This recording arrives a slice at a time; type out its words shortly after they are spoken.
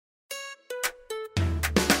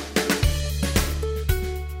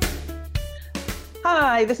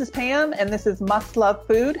Hi, this is Pam, and this is Must Love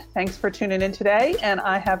Food. Thanks for tuning in today. And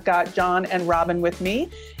I have got John and Robin with me,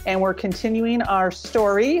 and we're continuing our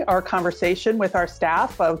story, our conversation with our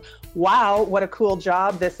staff of, wow, what a cool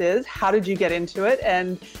job this is. How did you get into it?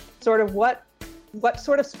 And sort of what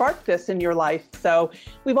sort of sparked this in your life? So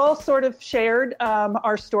we've all sort of shared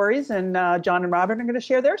our stories, and John and Robin are going to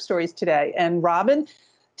share their stories today. And Robin,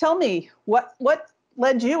 tell me, what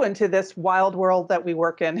led you into this wild world that we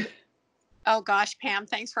work in? Oh gosh, Pam,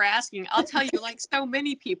 thanks for asking. I'll tell you, like so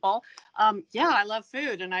many people, I love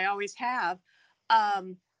food and I always have.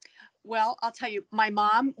 Well, I'll tell you, my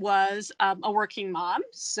mom was a working mom,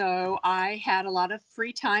 so I had a lot of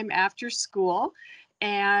free time after school,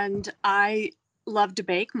 and I loved to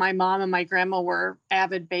bake. My mom and my grandma were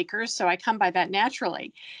avid bakers, so I come by that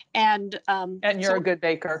naturally. And you're a good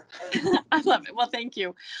baker. I love it. Well, thank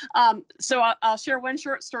you. So I'll share one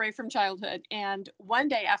short story from childhood. And one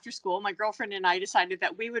day after school, my girlfriend and I decided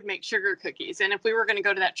that we would make sugar cookies. And if we were going to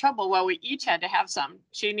go to that trouble, well, we each had to have some.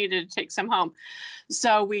 She needed to take some home.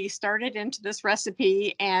 So we started into this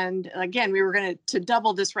recipe. And again, we were going to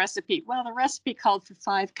double this recipe. Well, the recipe called for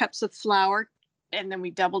 5 cups of flour, and then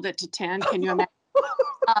we doubled it to 10. Can you imagine?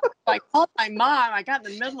 I called my mom. I got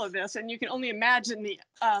in the middle of this, and you can only imagine the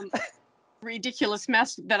ridiculous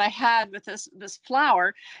mess that I had with this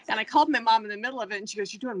flour. And I called my mom in the middle of it, and she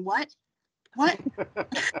goes, "You're doing what? What?"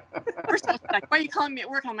 First I was like, "Why are you calling me at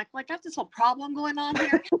work?" I'm like, "Well, I got this whole problem going on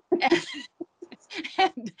here."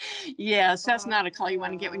 And yes, that's not a call you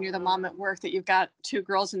want to get when you're the mom at work, that you've got 2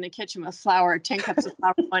 girls in the kitchen with flour, 10 cups of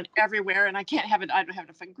flour going everywhere, and I can't have it. I don't have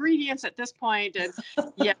enough ingredients at this point. And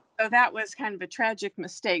yeah, so that was kind of a tragic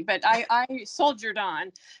mistake, but I soldiered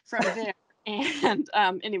on from there. And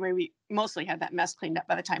anyway, we mostly had that mess cleaned up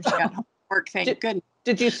by the time she got home from work. Thank goodness.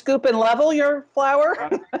 Did you scoop and level your flour?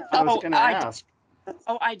 I was going to ask.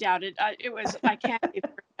 I doubt it. I can't even,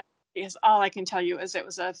 because all I can tell you is it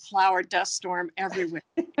was a flour dust storm everywhere.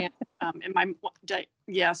 And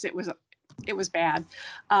yes, it was bad.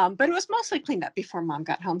 But it was mostly cleaned up before Mom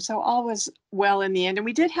got home. So all was well in the end. And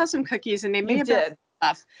we did have some cookies, and they may have been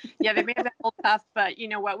tough. Yeah, they may have been a little tough, but you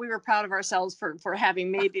know what? We were proud of ourselves for having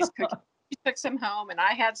made these cookies. She took some home, and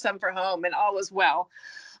I had some for home, and all was well.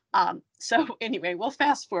 So anyway, we'll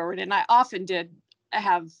fast forward. And I often did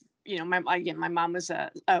have, my mom was a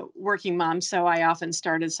working mom, so I often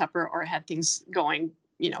started supper or had things going,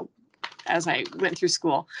 as I went through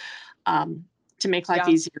school, to make life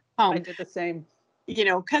easier at home. I did the same.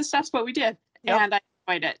 Because that's what we did. Yep. And I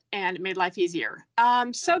enjoyed it, and it made life easier.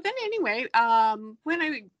 So then anyway, when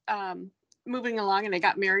I moving along, and I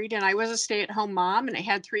got married, and I was a stay-at-home mom, and I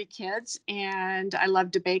had 3 kids, and I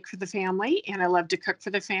loved to bake for the family, and I loved to cook for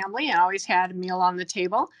the family, and I always had a meal on the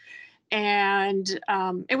table. And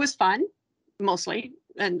it was fun, mostly,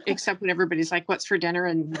 and except when everybody's like, "What's for dinner?"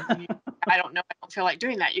 And I don't know, I don't feel like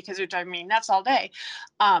doing that because you're driving me nuts all day.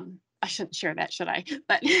 I shouldn't share that, should I?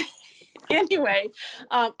 But anyway,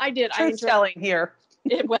 I did. Truth telling here.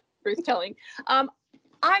 It was truth telling.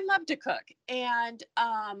 I love to cook, and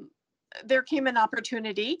there came an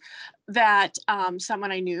opportunity that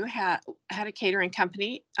someone I knew had a catering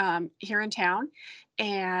company here in town,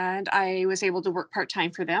 and I was able to work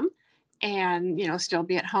part-time for them, and still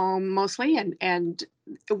be at home mostly, and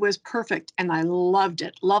it was perfect, and I loved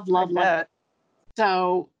it. Loved it.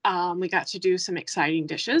 So we got to do some exciting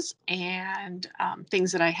dishes and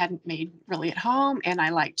things that I hadn't made really at home, and I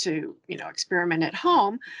like to experiment at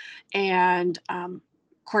home. And of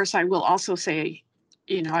course, I will also say,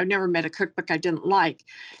 I've never met a cookbook I didn't like,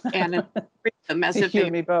 and read them as if you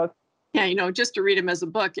and me both. Yeah, just to read them as a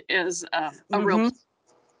book is a real.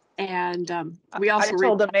 And we also. I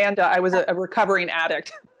told Amanda I was a recovering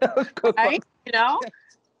addict of cookbooks. Right?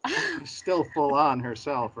 She's still full on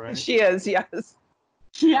herself, right? She is, yes.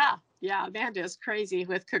 Yeah, Amanda is crazy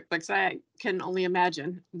with cookbooks. I can only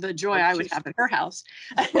imagine the joy I would have at her house.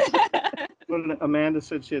 When Amanda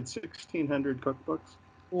said she had 1,600 cookbooks.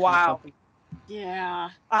 Wow. Yeah.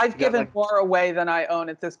 I've given more away than I own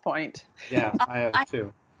at this point. Yeah, I have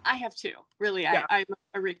too. I have too. Really, yeah. I'm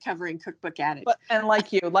a recovering cookbook addict. And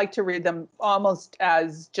like you, like to read them almost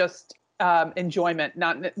as just enjoyment,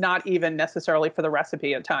 not even necessarily for the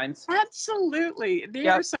recipe at times. Absolutely. They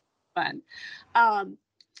are so fun.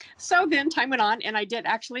 So then time went on, and I did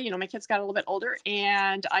actually, my kids got a little bit older,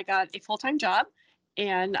 and I got a full-time job,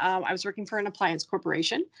 and I was working for an appliance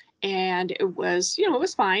corporation, and it was, it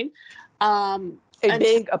was fine. A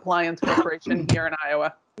big appliance corporation here in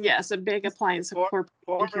Iowa. Yes, a big appliance corporation.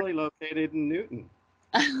 Formerly located in Newton.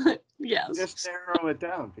 Yes. Just narrow it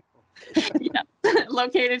down, people. Yeah,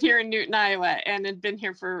 located here in Newton, Iowa, and had been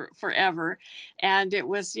here for forever. And it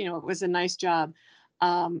was, it was a nice job.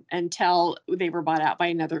 until they were bought out by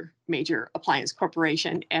another major appliance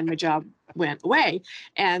corporation, and my job went away.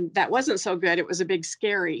 And that wasn't so good. It was a big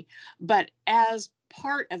scary. But as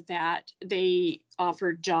part of that, they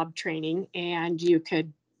offered job training, and you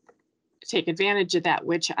could take advantage of that,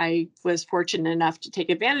 which I was fortunate enough to take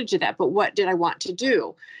advantage of that. But what did I want to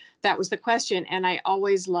do? That was the question. And I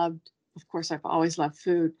always loved, of course, I've always loved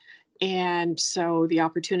food. And so the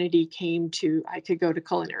opportunity came to, I could go to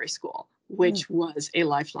culinary school, which was a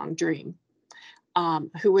lifelong dream.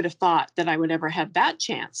 Who would have thought that I would ever have that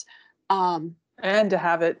chance? And to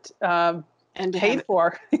have it paid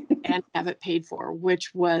for. And have it paid for,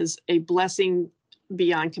 which was a blessing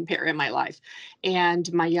beyond compare in my life.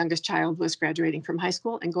 And my youngest child was graduating from high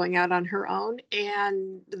school and going out on her own.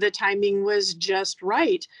 And the timing was just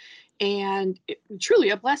right. And truly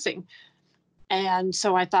a blessing. And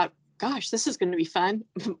so I thought, gosh, this is going to be fun.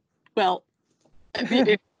 Well,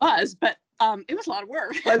 it was, but it was a lot of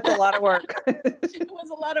work. It was a lot of work. It was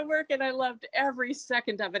a lot of work, and I loved every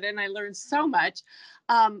second of it, and I learned so much.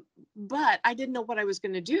 But I didn't know what I was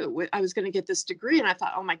going to do. I was going to get this degree, and I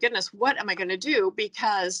thought, oh my goodness, what am I going to do?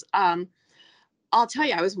 Because I'll tell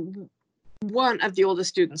you, I was one of the oldest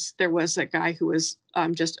students. There was a guy who was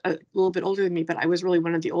just a little bit older than me, but I was really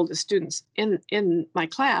one of the oldest students in my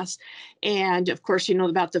class. And of course, you know,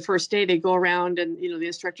 about the first day, they go around and, you know, the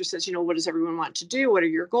instructor says, you know, what does everyone want to do? What are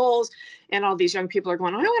your goals? And all these young people are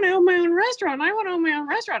going, I want to own my own restaurant. I want to own my own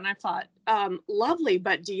restaurant. And I thought, lovely,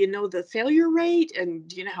 but do you know the failure rate? And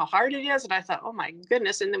do you know how hard it is? And I thought, oh my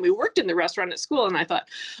goodness. And then we worked in the restaurant at school, and I thought,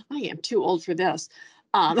 I am too old for this.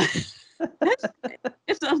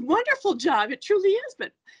 It's a wonderful job. It truly is,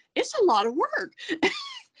 but it's a lot of work.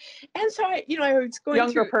 And so I was going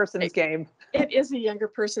younger person's game. It is a younger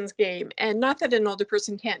person's game, and not that an older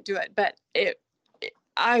person can't do it, but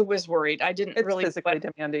I was worried. I didn't really. It's physically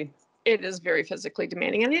demanding. It is very physically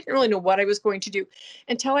demanding, and I didn't really know what I was going to do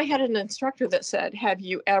until I had an instructor that said, "Have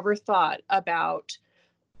you ever thought about,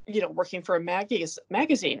 working for a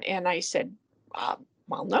magazine?" And I said,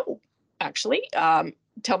 "Well, no, actually."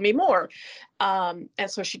 Tell me more. And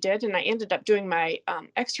so she did. And I ended up doing my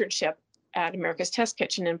externship at America's Test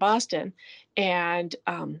Kitchen in Boston. And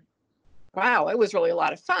wow, it was really a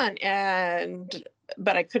lot of fun.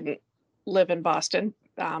 But I couldn't live in Boston.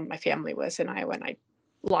 My family was in Iowa, and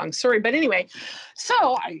long story. But anyway,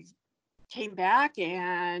 so I came back,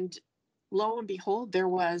 and lo and behold, there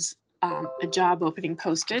was a job opening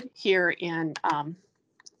posted here in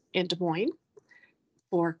Des Moines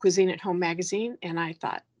for Cuisine at Home magazine. And I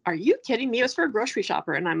thought, are you kidding me? It was for a grocery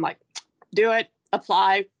shopper. And I'm like, do it,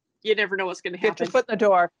 apply. You never know what's going to happen. Get your foot in the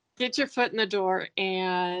door. Get your foot in the door.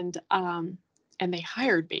 And they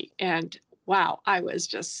hired me. And wow, I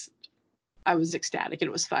was ecstatic.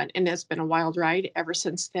 It was fun. And it's been a wild ride ever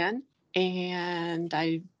since then. And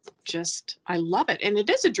I love it. And it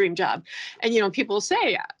is a dream job. And, people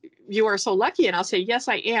say, you are so lucky. And I'll say, yes,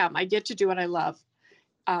 I am. I get to do what I love.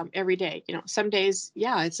 Every day, some days,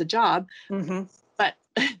 yeah, it's a job, but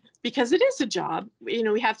because it is a job,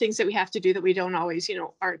 we have things that we have to do that we don't always,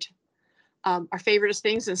 aren't our favorite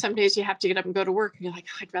things. And some days you have to get up and go to work, and you're like,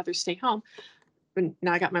 I'd rather stay home. But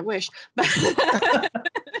now I got my wish, but I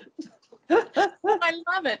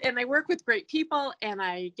love it. And I work with great people, and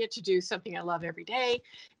I get to do something I love every day.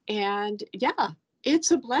 And yeah,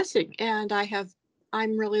 it's a blessing. And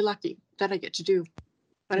I'm really lucky that I get to do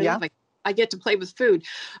what I love. I get to play with food.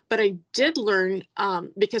 But I did learn,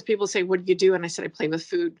 because people say, what do you do? And I said, I play with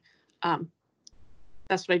food.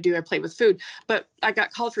 That's what I do. I play with food. But I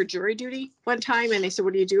got called for jury duty one time, and they said,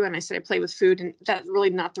 what do you do? And I said, I play with food. And that's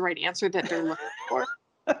really not the right answer that they're looking for.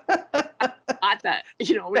 Not that,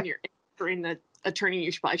 when you're entering the attorney,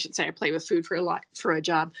 you should say I play with food for a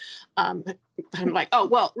job. I'm like, oh,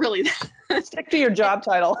 well, really? Stick to your job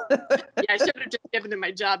title. Yeah, I should have just given him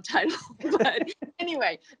my job title. But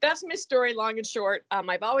anyway, that's my story, long and short.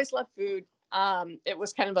 I've always loved food. It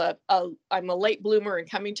was kind of I'm a late bloomer in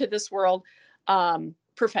coming to this world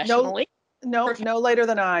professionally. No later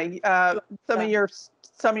than I. Some of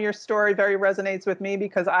your story very resonates with me,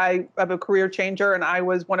 because I am a career changer, and I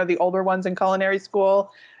was one of the older ones in culinary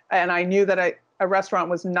school, and I knew that a restaurant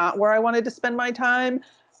was not where I wanted to spend my time.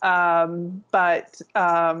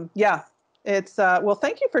 Yeah, it's, well,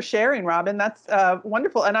 thank you for sharing, Robin. That's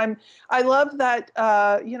wonderful. And I love that,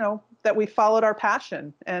 that we followed our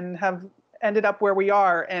passion and have ended up where we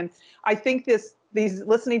are. And I think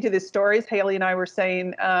listening to these stories, Haley and I were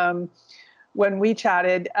saying, when we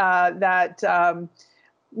chatted, that,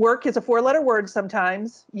 work is a 4-letter word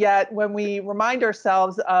sometimes, yet when we remind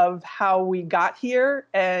ourselves of how we got here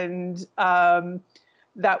and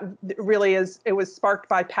that really it was sparked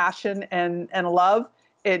by passion and love,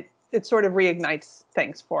 it sort of reignites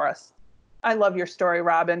things for us. I love your story,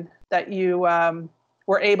 Robin, that you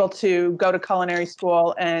were able to go to culinary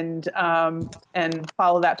school and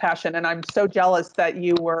follow that passion. And I'm so jealous that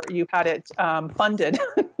you had it funded.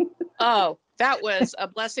 Oh, that was a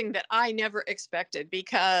blessing that I never expected,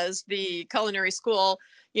 because the culinary school,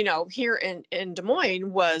 here in Des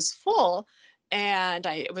Moines was full, and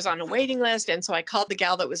I was on a waiting list. And so I called the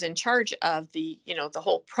gal that was in charge of the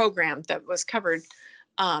whole program that was covered,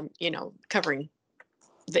 covering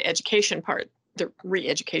the education part, the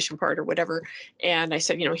re-education part or whatever. And I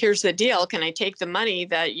said, here's the deal. Can I take the money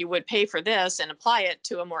that you would pay for this and apply it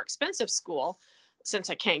to a more expensive school since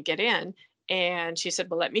I can't get in? And she said,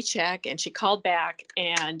 well, let me check. And she called back,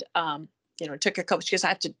 and, it took a couple, she goes, I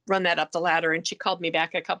have to run that up the ladder. And she called me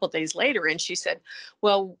back a couple of days later, and she said,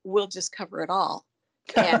 well, we'll just cover it all.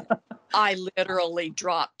 And I literally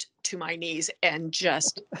dropped to my knees and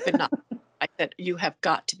just could not. I said, you have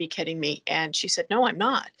got to be kidding me. And she said, no, I'm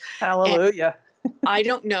not. Hallelujah. And I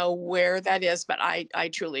don't know where that is, but I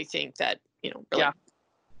truly think that, really. Yeah.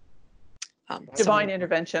 Divine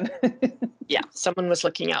intervention. Yeah, someone was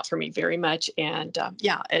looking out for me very much. And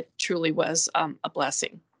it truly was a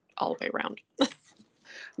blessing all the way around.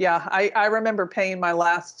 Yeah, I remember paying my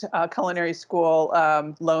last culinary school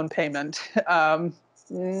loan payment,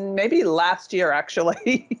 maybe last year,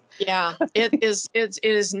 actually. Yeah, it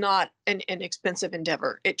is not an inexpensive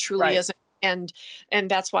endeavor. It truly isn't. And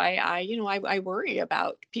that's why I worry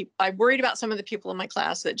about people. I worried about some of the people in my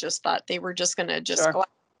class that just thought they were just going to go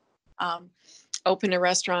out, open a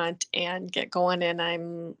restaurant and get going. And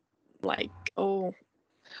I'm like, oh,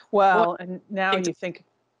 well, and now you think,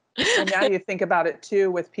 about it too,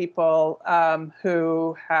 with people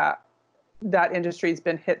who have, that industry's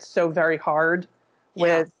been hit so very hard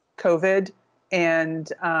with COVID,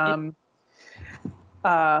 and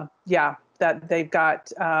that they've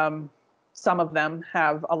got, some of them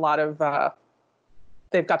have a lot of,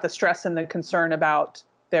 they've got the stress and the concern about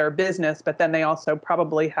their business, but then they also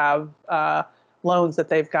probably have loans that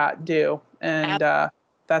they've got due, and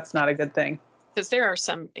that's not a good thing. Because there are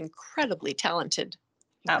some incredibly talented.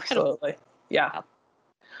 Absolutely. Yeah.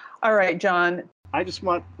 All right, John. I just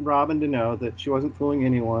want Robin to know that she wasn't fooling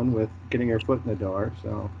anyone with getting her foot in the door,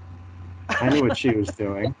 so I knew what she was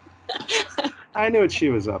doing. I knew what she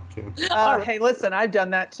was up to. Hey, listen, I've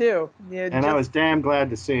done that too. I was damn glad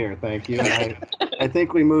to see her. Thank you. I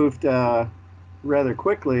think we moved rather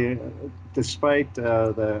quickly, despite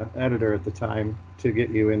the editor at the time, to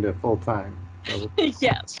get you into full time. So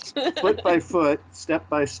yes. Foot by foot, step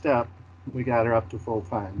by step, we got her up to full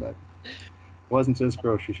time, but it wasn't just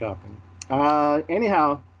grocery shopping.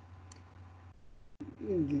 Anyhow,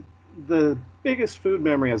 the biggest food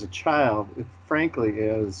memory as a child, frankly,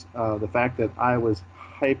 is the fact that I was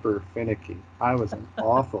hyper finicky. I was an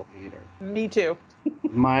awful eater. Me too.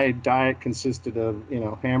 My diet consisted of,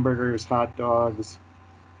 hamburgers, hot dogs.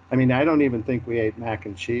 I mean, I don't even think we ate mac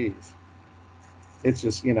and cheese. It's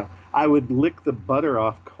just, I would lick the butter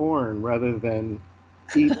off corn rather than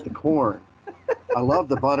eat the corn. I love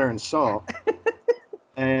the butter and salt.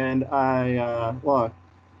 And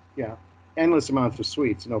endless amounts of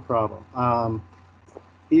sweets, no problem.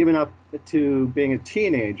 Even up to being a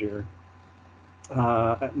teenager,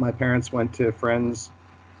 my parents went to friends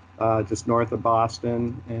just north of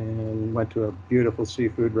Boston and went to a beautiful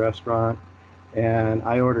seafood restaurant. And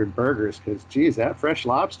I ordered burgers because, geez, that fresh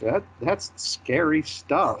lobster, that's scary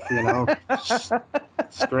stuff,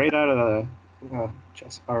 straight out of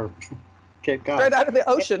the Cape Cod. Straight out of the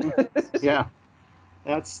ocean. Yeah,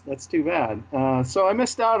 that's too bad. So I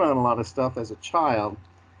missed out on a lot of stuff as a child.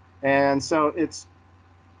 And so it's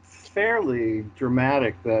fairly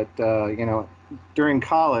dramatic that, during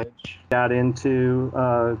college, got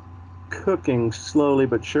into cooking slowly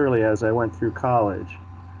but surely as I went through college.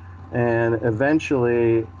 And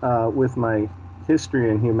eventually, with my history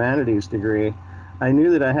and humanities degree, I knew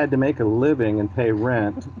that I had to make a living and pay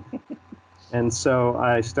rent. And so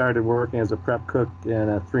I started working as a prep cook in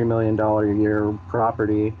a $3 million a year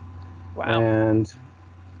property. Wow. And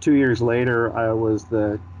 2 years later, I was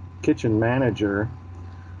the kitchen manager.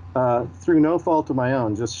 Through no fault of my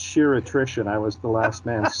own, just sheer attrition. I was the last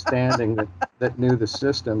man standing that knew the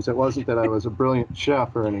systems. It wasn't that I was a brilliant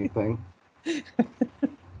chef or anything.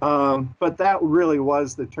 But that really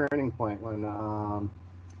was the turning point when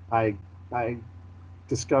I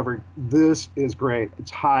discovered this is great.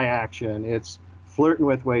 It's high action. It's flirting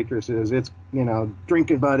with waitresses. It's,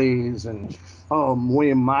 drinking buddies and,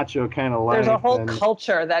 muy macho kind of life. There's a whole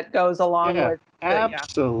culture that goes along with it.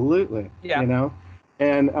 Absolutely. Yeah.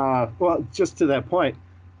 And well, just to that point,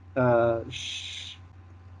 a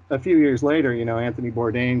few years later, Anthony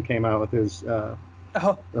Bourdain came out with his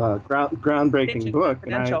groundbreaking Kitchen book,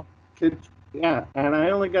 Confidential. and I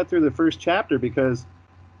only got through the first chapter because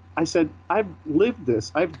I said, I've lived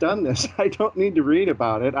this, I've done this. I don't need to read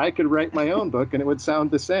about it. I could write my own book and it would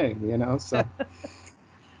sound the same, So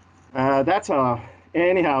that's how.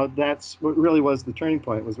 Anyhow, that's what really was the turning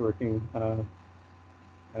point. Was working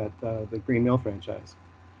at the Green Mill franchise.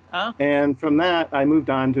 Oh. And from that, I moved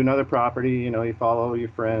on to another property. You follow your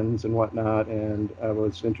friends and whatnot. And I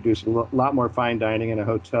was introduced to a lot more fine dining in a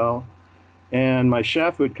hotel. And my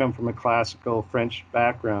chef, who had come from a classical French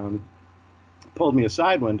background, pulled me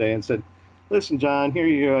aside one day and said, "Listen, John, here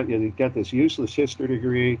you get this useless history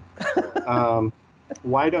degree.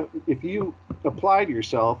 Why don't, if you applied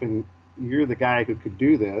yourself and you're the guy who could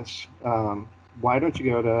do this, why don't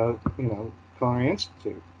you go to, Culinary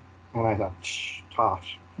Institute?" And I thought,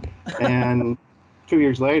 tosh. And 2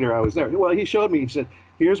 years later, I was there. Well, he showed me, he said,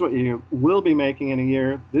 "Here's what you will be making in a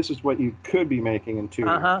year. This is what you could be making in 2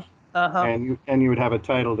 years. And you would have a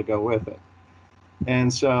title to go with it."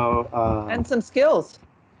 And so... and some skills.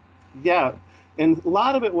 Yeah. And a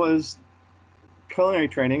lot of it was culinary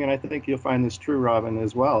training, and I think you'll find this true, Robin,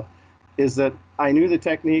 as well, is that I knew the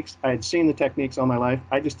techniques. I had seen the techniques all my life.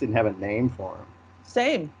 I just didn't have a name for them.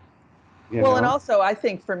 Same. And also, I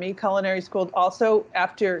think for me, culinary school also,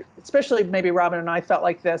 after, especially maybe Robin and I felt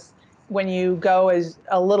like this, when you go as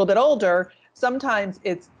a little bit older, sometimes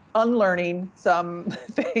it's unlearning some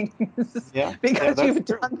things because you've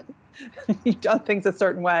done things a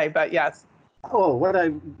certain way. But yes. Oh, what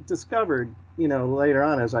I discovered, later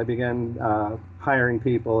on as I began hiring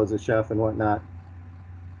people as a chef and whatnot,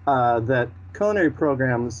 that culinary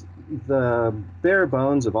programs, the bare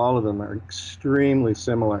bones of all of them are extremely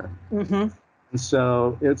similar. Mm-hmm. And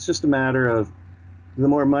so it's just a matter of the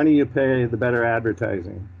more money you pay, the better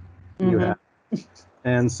advertising you have.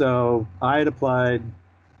 And so I had applied,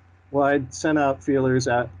 I'd sent out feelers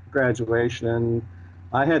at graduation, and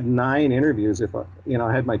I had 9 interviews. If I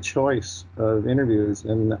had my choice of interviews,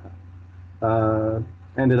 and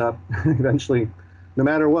ended up eventually, no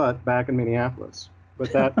matter what, back in Minneapolis.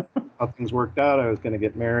 But that how things worked out. I was going to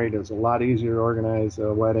get married. It was a lot easier to organize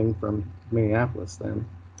a wedding from Minneapolis then.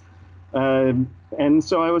 And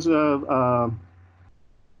so I was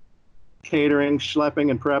catering, schlepping,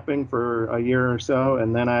 and prepping for a year or so,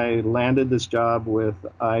 and then I landed this job with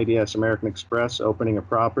IDS American Express, opening a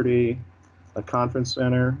property, a conference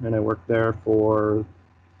center, and I worked there for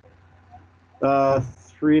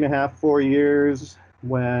 3.5, 4 years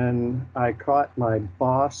when I caught my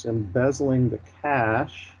boss embezzling the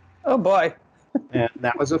cash. Oh boy. And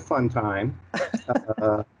that was a fun time.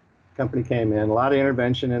 Company came in, a lot of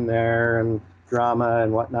intervention in there and drama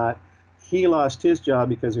and whatnot. He lost his job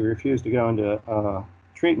because he refused to go into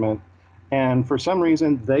treatment. And for some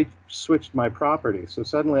reason, they switched my property. So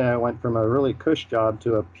suddenly I went from a really cush job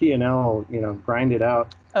to a P&L, grind it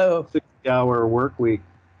out, 60-hour work week,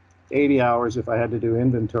 80 hours if I had to do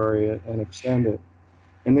inventory and extend it.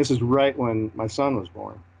 And this is right when my son was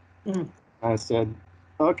born. I said,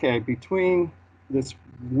 okay, between this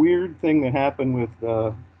weird thing that happened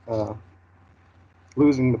with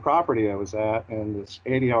losing the property I was at and this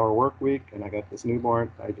 80-hour work week, and I got this newborn,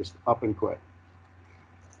 I just up and quit.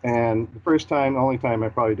 And the first time, only time I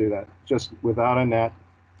probably do that, just without a net.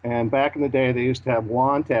 And back in the day, they used to have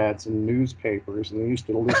want ads in newspapers, and they used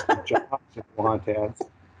to list the jobs of want ads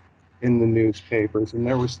in the newspapers, and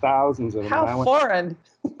there was thousands of them. How foreign.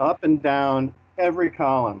 Up and down every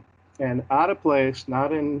column, and out of place,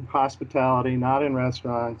 not in hospitality, not in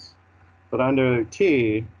restaurants, but under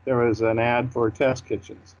T, there was an ad for test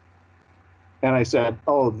kitchens. And I said,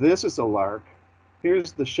 oh, this is a lark.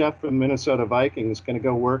 Here's the chef from Minnesota Vikings going to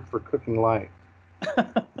go work for Cooking Light.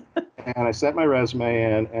 And I sent my resume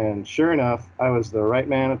in, and sure enough, I was the right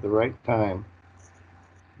man at the right time.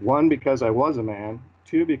 1, because I was a man.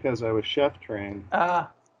 2, because I was chef trained.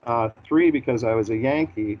 3, because I was a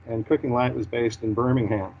Yankee, and Cooking Light was based in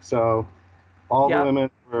Birmingham. So all the women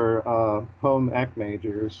were home ec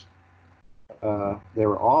majors. They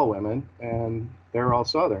were all women, and they're all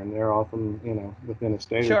Southern. They're all from, within a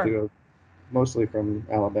state or two, mostly from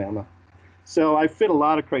Alabama. So I fit a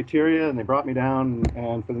lot of criteria, and they brought me down,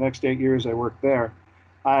 and for the next 8 years I worked there.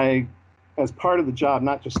 As part of the job,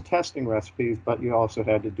 not just testing recipes, but you also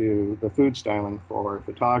had to do the food styling for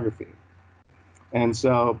photography. And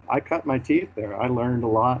so I cut my teeth there. I learned a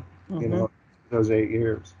lot, those 8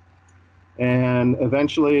 years. And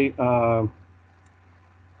eventually,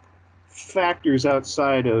 factors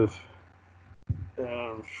outside of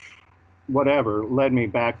whatever led me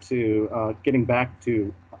back to getting back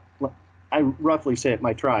to, I roughly say it,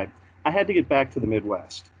 my tribe. I had to get back to the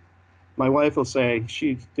Midwest. My wife will say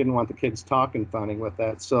she didn't want the kids talking funny with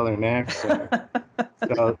that Southern accent.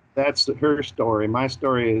 So that's her story. My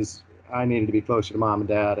story is I needed to be closer to mom and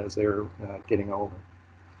dad as they were getting older.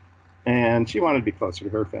 And she wanted to be closer to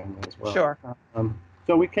her family as well. Sure.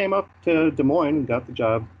 So we came up to Des Moines and got the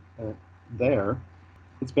job there.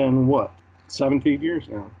 It's been, 17 years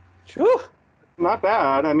now. Whew. Not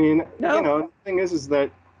bad. I mean, No. the thing is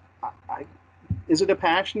that is it a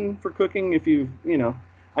passion for cooking? If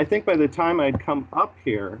I think by the time I'd come up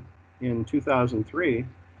here in 2003,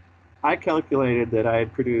 I calculated that I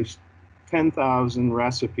had produced 10,000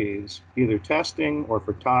 recipes, either testing or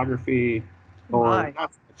photography or not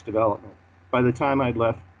much development, by the time I'd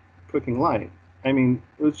left Cooking Light. I mean,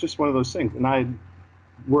 it was just one of those things. And I'd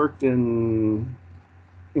worked including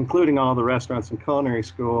all the restaurants in culinary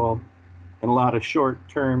school, and a lot of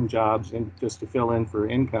short-term jobs just to fill in for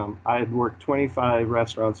income. I had worked 25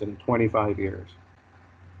 restaurants in 25 years.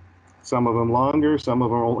 Some of them longer, some of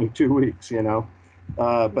them only 2 weeks,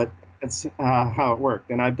 but it's how it worked.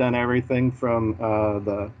 And I've done everything from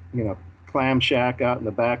the clam shack out in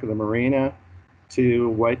the back of the marina to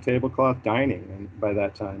white tablecloth dining and by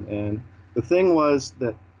that time. And the thing was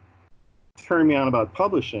that turned me on about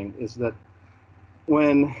publishing is that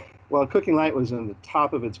while Cooking Light was in the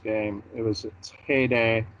top of its game, it was its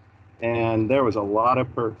heyday, and there was a lot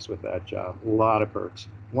of perks with that job, a lot of perks.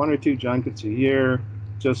 1 or 2 junkets a year,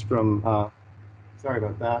 just from, sorry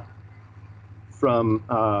about that, from,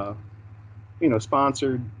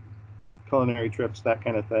 sponsored culinary trips, that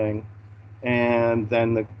kind of thing. And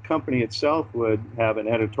then the company itself would have an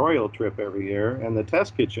editorial trip every year, and the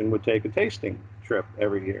test kitchen would take a tasting trip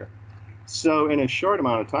every year. So in a short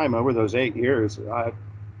amount of time, over those 8 years,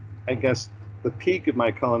 I guess the peak of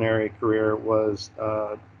my culinary career was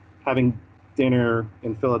having dinner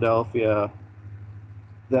in Philadelphia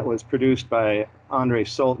that was produced by Andre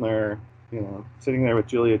Soltner, sitting there with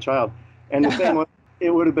Julia Child. And the thing was,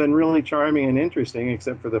 it would have been really charming and interesting,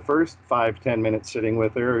 except for the first 5-10 minutes sitting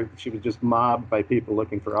with her. She was just mobbed by people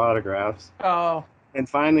looking for autographs. Oh. And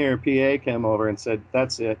finally her PA came over and said,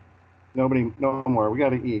 "That's it. No more. We got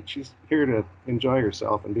to eat. She's here to enjoy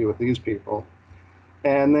herself and be with these people."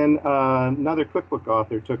 And then another cookbook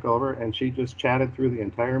author took over, and she just chatted through the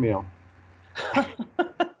entire meal.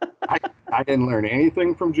 I didn't learn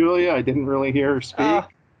anything from Julia. I didn't really hear her speak,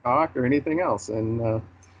 talk, or anything else. And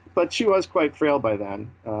but she was quite frail by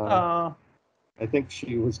then. I think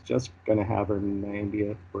she was just going to have her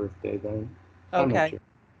 90th birthday then. Okay. I'm not sure.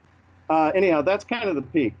 Anyhow, that's kind of the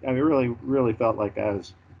peak. I mean, really, really felt like I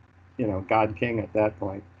was, God King at that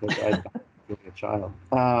point, because I'd been a child.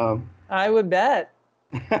 I would bet.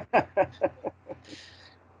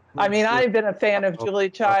 I mean, I've been a fan of Julia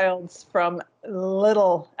Child's from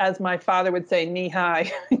little, as my father would say, knee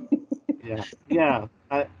high. Yeah.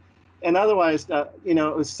 And otherwise, it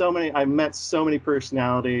was so many. I met so many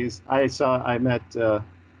personalities. I met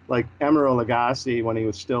like Emeril Lagasse when he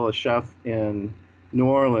was still a chef in New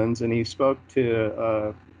Orleans, and he spoke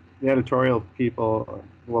to the editorial people,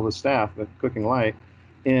 the staff at Cooking Light,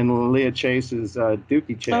 in Leah Chase's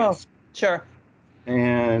Dookie Chase. Oh, sure.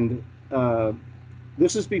 And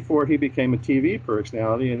this is before he became a TV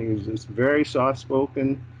personality, and he was this very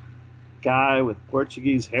soft-spoken guy with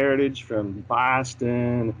Portuguese heritage from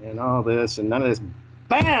Boston and all this, and none of this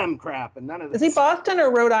BAM crap, and none of this. Is he Boston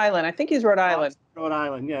or Rhode Island? I think he's Rhode Island. Rhode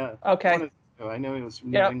Island, yeah. Okay. I knew he was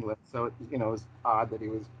from New England, so it was odd that he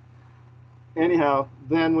was. Anyhow,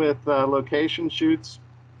 then with location shoots,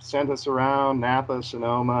 sent us around Napa,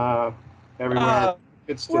 Sonoma, everywhere.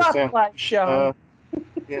 It's just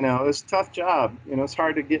it was a tough job. It's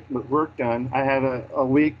hard to get work done. I had a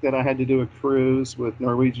week that I had to do a cruise with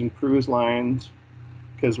Norwegian Cruise Lines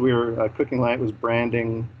because we were Cooking Light was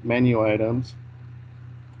branding menu items,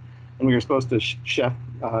 and we were supposed to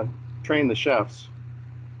train the chefs,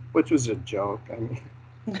 which was a joke. I mean,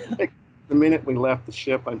 like, the minute we left the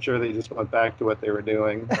ship, I'm sure they just went back to what they were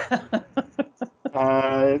doing.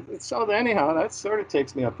 So anyhow, that sort of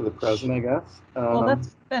takes me up to the present, I guess. Well,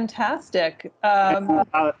 that's fantastic.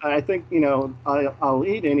 I think, I'll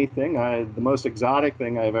eat anything. The most exotic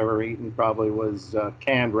thing I've ever eaten probably was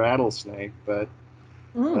canned rattlesnake, but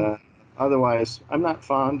otherwise, I'm not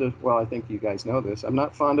fond of, I think you guys know this, I'm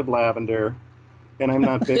not fond of lavender, and I'm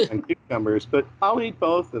not big on cucumbers, but I'll eat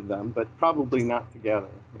both of them, but probably not together.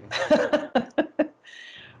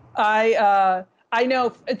 I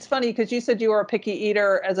know it's funny because you said you were a picky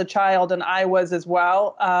eater as a child, and I was as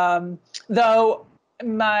well. Though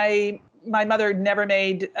my mother never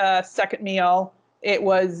made a second meal, It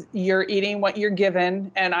was, you're eating what you're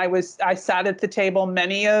given. And I sat at the table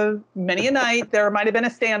many a night. There might've been a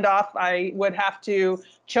standoff. I would have to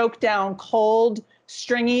choke down cold,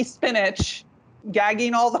 stringy spinach,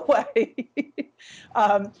 gagging all the way.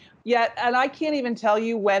 And I can't even tell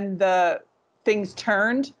you when the things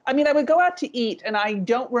turned. I mean, I would go out to eat, and I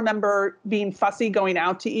don't remember being fussy going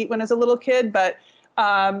out to eat when I was a little kid, but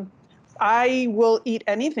I will eat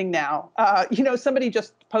anything now. Somebody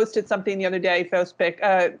just posted something the other day,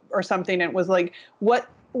 Facebook or something, and it was like, what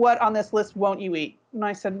on this list won't you eat? And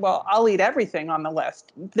I said, well, I'll eat everything on the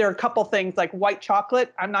list. There are a couple things like white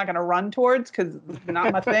chocolate I'm not going to run towards because it's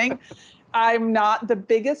not my thing. I'm not the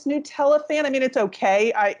biggest Nutella fan. I mean, it's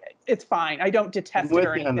okay. It's fine. I don't detest it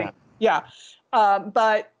or anything. Yeah.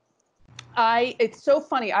 But it's so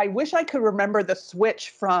funny. I wish I could remember the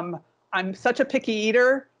switch from I'm such a picky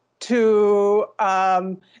eater to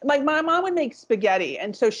like my mom would make spaghetti.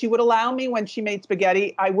 And so she would allow me when she made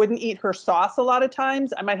spaghetti, I wouldn't eat her sauce a lot of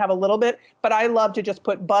times. I might have a little bit, but I love to just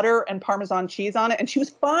put butter and Parmesan cheese on it. And she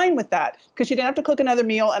was fine with that because she didn't have to cook another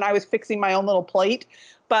meal and I was fixing my own little plate.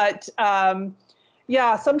 But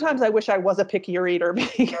yeah, sometimes I wish I was a pickier eater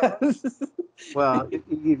because. Well,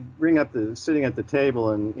 you bring up the sitting at the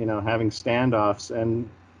table and, having standoffs. And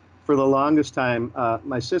for the longest time,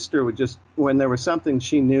 my sister would just, when there was something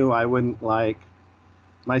she knew I wouldn't like,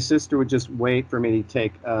 my sister would just wait for me to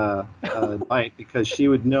take a bite because she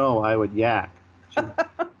would know I would yak.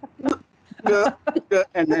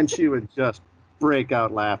 And then she would just break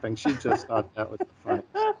out laughing. She just thought that was funny.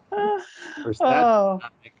 Of course, that did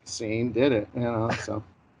not make a scene, did it? So.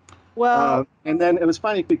 Well, and then it was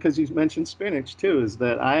funny because you mentioned spinach too, is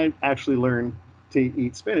that I actually learned to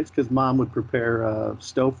eat spinach because Mom would prepare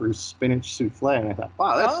Stouffer's spinach souffle, and I thought,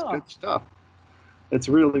 wow, that's good stuff. It's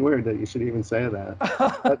really weird that you should even say that.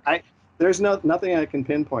 But there's nothing I can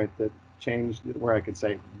pinpoint that changed where I could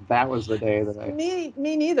say that was the day that I. Me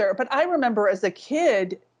neither. But I remember as a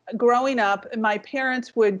kid growing up, my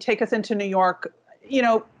parents would take us into New York.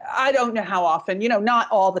 I don't know how often, not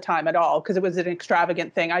all the time at all, because it was an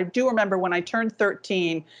extravagant thing. I do remember when I turned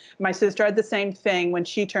 13, my sister had the same thing when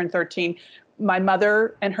she turned 13. My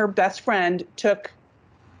mother and her best friend took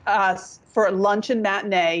us for a lunch and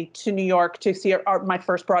matinee to New York to see my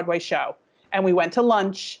first Broadway show. And we went to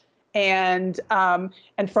lunch. And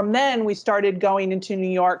from then we started going into New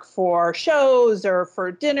York for shows or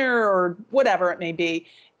for dinner or whatever it may be.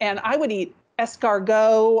 And I would eat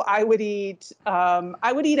escargot. I would eat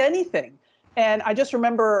anything. And I just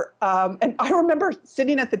remember, and I remember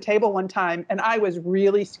sitting at the table one time, and I was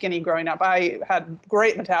really skinny growing up. I had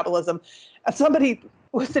great metabolism. Somebody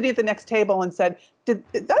was sitting at the next table and said, did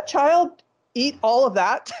that child eat all of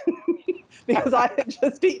that? Because I had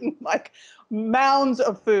just eaten like mounds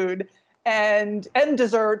of food and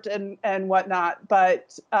dessert and whatnot.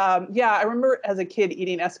 But yeah, I remember as a kid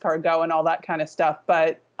eating escargot and all that kind of stuff.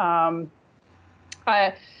 But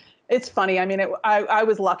it's funny. I mean, I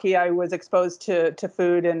was lucky. I was exposed to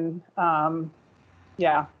food and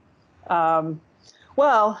yeah.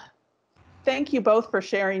 Well, thank you both for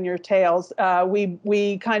sharing your tales.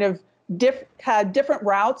 We kind of had different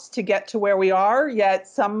routes to get to where we are, yet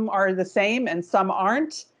some are the same and some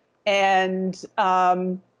aren't. And yeah.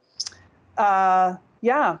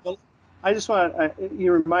 Well, I just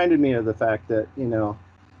you reminded me of the fact that,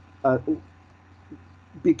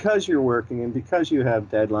 because you're working and because you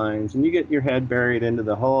have deadlines and you get your head buried into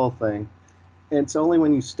the whole thing, it's only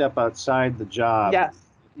when you step outside the job, yes,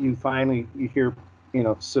 you hear,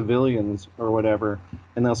 civilians or whatever,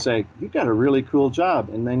 and they'll say, you've got a really cool job.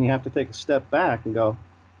 And then you have to take a step back and go,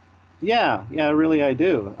 yeah, really I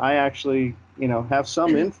do. I actually, have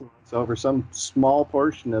some influence over some small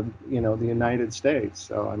portion of, the United States.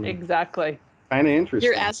 So I mean, exactly. Kind of interesting.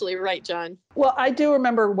 You're absolutely right, John. Well, I do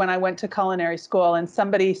remember when I went to culinary school and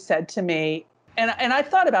somebody said to me, and I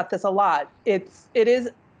thought about this a lot, it is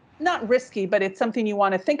not risky, but it's something you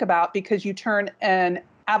want to think about because you turn an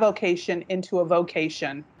avocation into a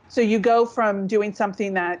vocation. So you go from doing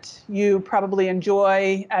something that you probably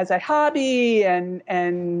enjoy as a hobby and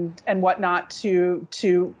whatnot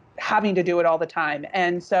to having to do it all the time.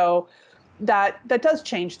 And so that does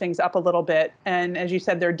change things up a little bit. And as you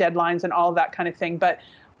said, there are deadlines and all of that kind of thing. But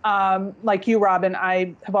like you, Robin,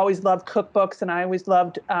 I have always loved cookbooks, and I always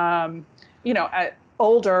loved,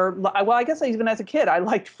 older. Well, I guess even as a kid, I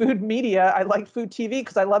liked food media. I liked food TV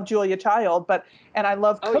because I loved Julia Child, and I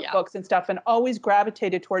loved cookbooks and stuff, and always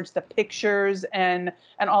gravitated towards the pictures and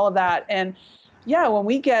all of that. And yeah, when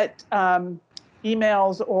we get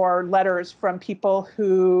emails or letters from people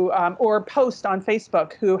who, or posts on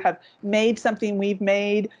Facebook who have made something we've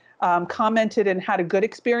made, commented and had a good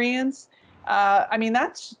experience, I mean,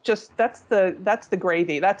 that's the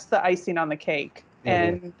gravy. That's the icing on the cake.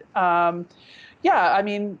 And yeah, I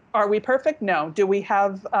mean, are we perfect? No. Do we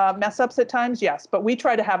have mess ups at times? Yes. But we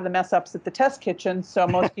try to have the mess ups at the test kitchen, so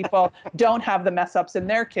most people don't have the mess ups in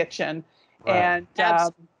their kitchen. Right. And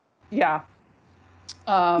yeah.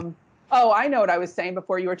 Oh, I know what I was saying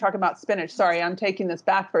before. You were talking about spinach. Sorry, I'm taking this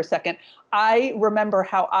back for a second. I remember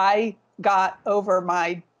how I got over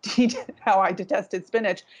how I detested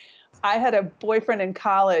spinach. I had a boyfriend in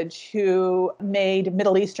college who made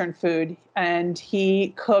Middle Eastern food, and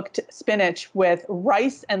he cooked spinach with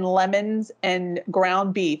rice and lemons and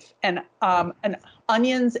ground beef and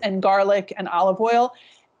onions and garlic and olive oil.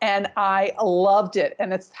 And I loved it.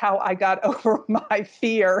 And it's how I got over my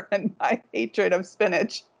fear and my hatred of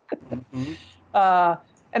spinach. Mm-hmm.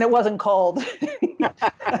 And it wasn't cold.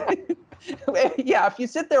 Yeah, if you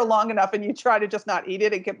sit there long enough and you try to just not eat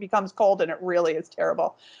it, it becomes cold, and it really is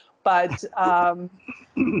terrible. But,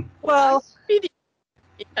 well,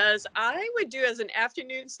 because I would do as an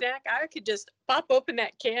afternoon snack, I could just pop open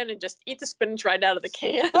that can and just eat the spinach right out of the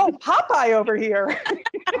can. Oh, Popeye over here.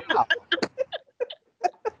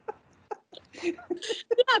 Yeah,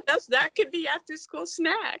 that could be after school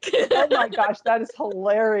snack. Oh my gosh, that is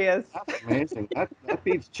hilarious. That's amazing. That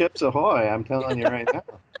beats Chips Ahoy, I'm telling you right now.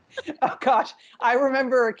 Oh gosh, I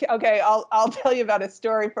remember. Okay, I'll tell you about a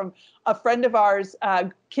story from a friend of ours,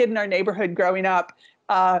 kid in our neighborhood growing up.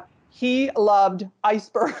 He loved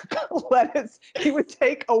iceberg lettuce. He would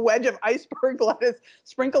take a wedge of iceberg lettuce,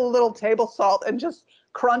 sprinkle a little table salt, and just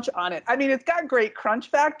crunch on it. I mean, it's got great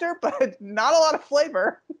crunch factor, but not a lot of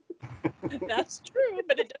flavor. That's true,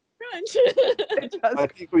 but it does crunch. It does. I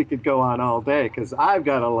think we could go on all day because I've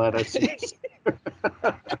got a lettuce.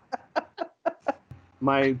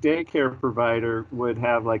 My daycare provider would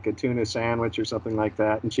have like a tuna sandwich or something like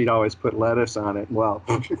that, and she'd always put lettuce on it. Well,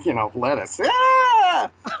 lettuce.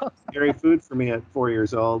 Scary food for me at 4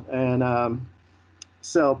 years old. And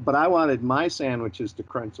but I wanted my sandwiches to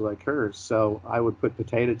crunch like hers, so I would put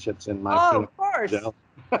potato chips in my of course. Gel.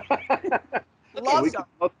 Love we can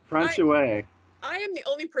both crunch away. I am the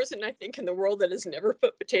only person, I think, in the world that has never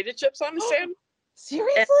put potato chips on a sandwich.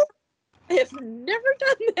 Seriously? I have never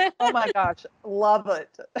done that. Oh my gosh, love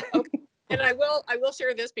it. Okay. And I will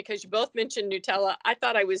share this because you both mentioned Nutella. I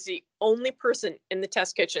thought I was the only person in the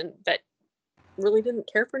test kitchen that really didn't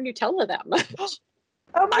care for Nutella that much.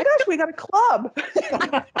 Oh my gosh, we got a club.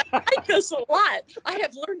 I like this a lot. I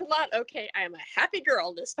have learned a lot. Okay, I am a happy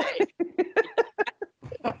girl this day.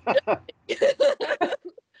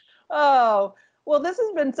 Oh, well, this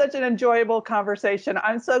has been such an enjoyable conversation.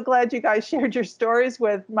 I'm so glad you guys shared your stories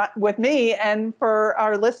with me and for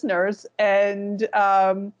our listeners. And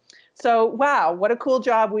so, wow, what a cool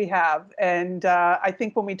job we have. And I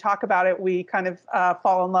think when we talk about it, we kind of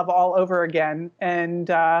fall in love all over again. And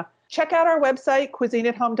check out our website,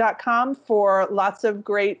 cuisineathome.com, for lots of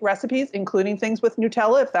great recipes, including things with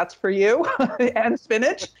Nutella, if that's for you, and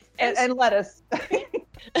spinach and lettuce.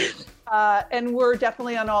 And we're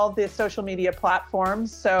definitely on all the social media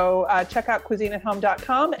platforms. So check out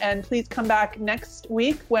cuisineathome.com, and please come back next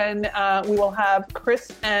week when we will have Chris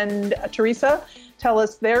and Teresa tell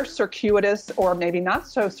us their circuitous, or maybe not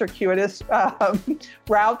so circuitous,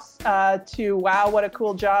 routes to wow, what a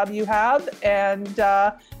cool job you have. And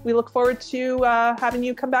we look forward to having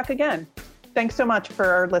you come back again. Thanks so much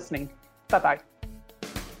for listening. Bye-bye.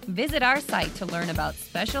 Visit our site to learn about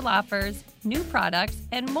special offers, new products,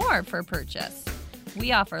 and more for purchase.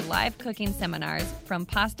 We offer live cooking seminars from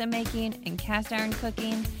pasta making and cast iron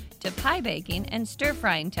cooking to pie baking and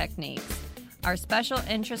stir-frying techniques. Our special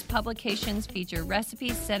interest publications feature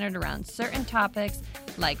recipes centered around certain topics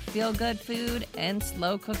like feel-good food and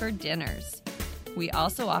slow cooker dinners. We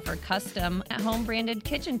also offer custom home branded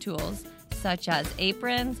kitchen tools such as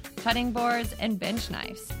aprons, cutting boards, and bench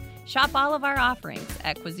knives. Shop all of our offerings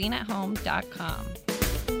at cuisineathome.com.